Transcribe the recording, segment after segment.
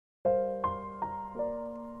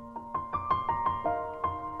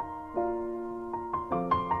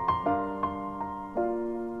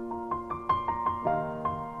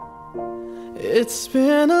It's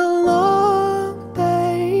been a long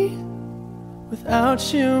day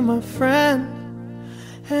without you, my friend,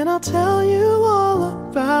 and I'll tell you all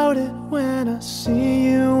about it when I see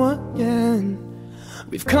you again.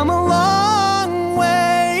 We've come a long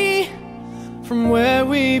way from where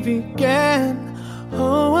we began.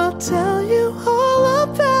 Oh, I'll tell you all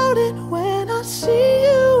about it when I see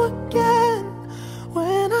you again.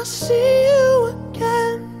 When I see you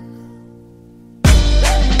again.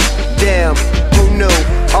 Damn, who knew?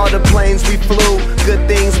 All the planes we flew, good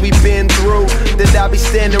things we've been through, that I'll be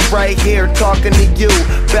standing right here talking to you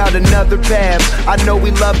about another path. I know we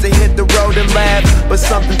love to hit the road and laugh, but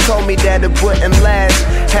something told me that it wouldn't last.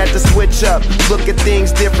 Had to switch up, look at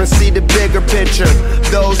things different, see the bigger picture.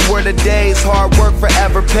 Those were the days, hard work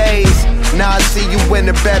forever pays. Now I see you in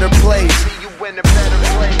a better place.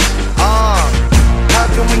 How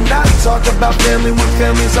can we not talk about family when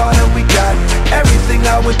family's all that we got? Everything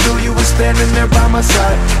I went through, you were standing there by my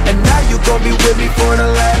side, and now you gon' be with me for the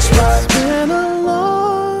last ride. It's been a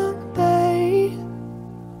long day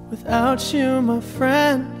without you, my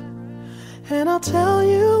friend, and I'll tell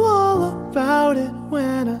you all about it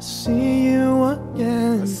when I see you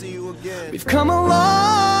again. We've come a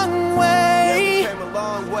long way,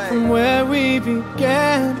 from where we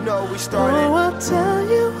began. You know, we started. Oh, I'll tell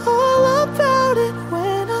you all about it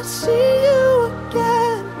when I see you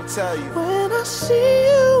again. Let me tell you. When I see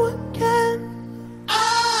you again.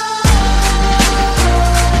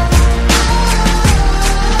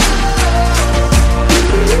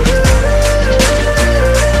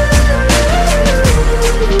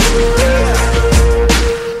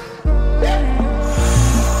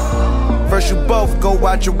 First you both go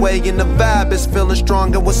out your way and the vibe is feeling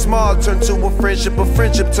strong, and what's small turn to a friendship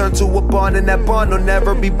turn to a bond, and that bond will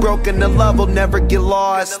never be broken, the love will never get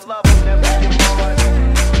lost.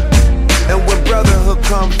 And when brotherhood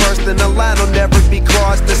come first, then the line will never be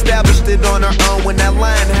crossed. Established it on our own when that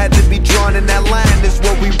line had to be drawn, and that line is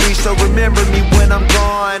what we reach, so remember me when I'm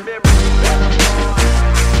gone.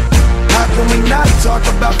 How can we not talk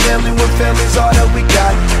about family when family's all that we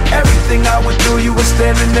got? Everything I went through, you were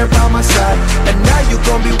standing there by my side, and now you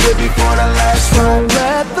gon' be with me for the last ride. Don't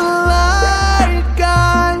let the light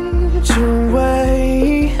guide your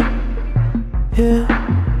way. Yeah.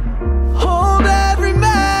 Hold every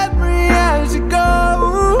memory as you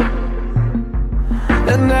go,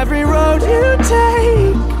 and every road you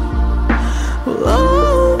take will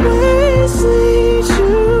always lead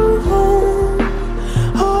you home.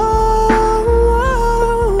 Oh,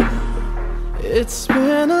 it's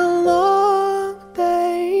been a long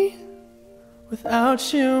day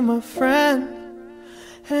without you, my friend,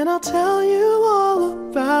 and I'll tell you all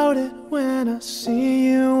about it when I see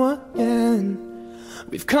you again.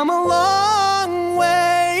 We've come a long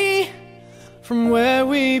way from where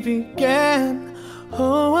we began.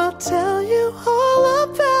 Oh, I'll tell you all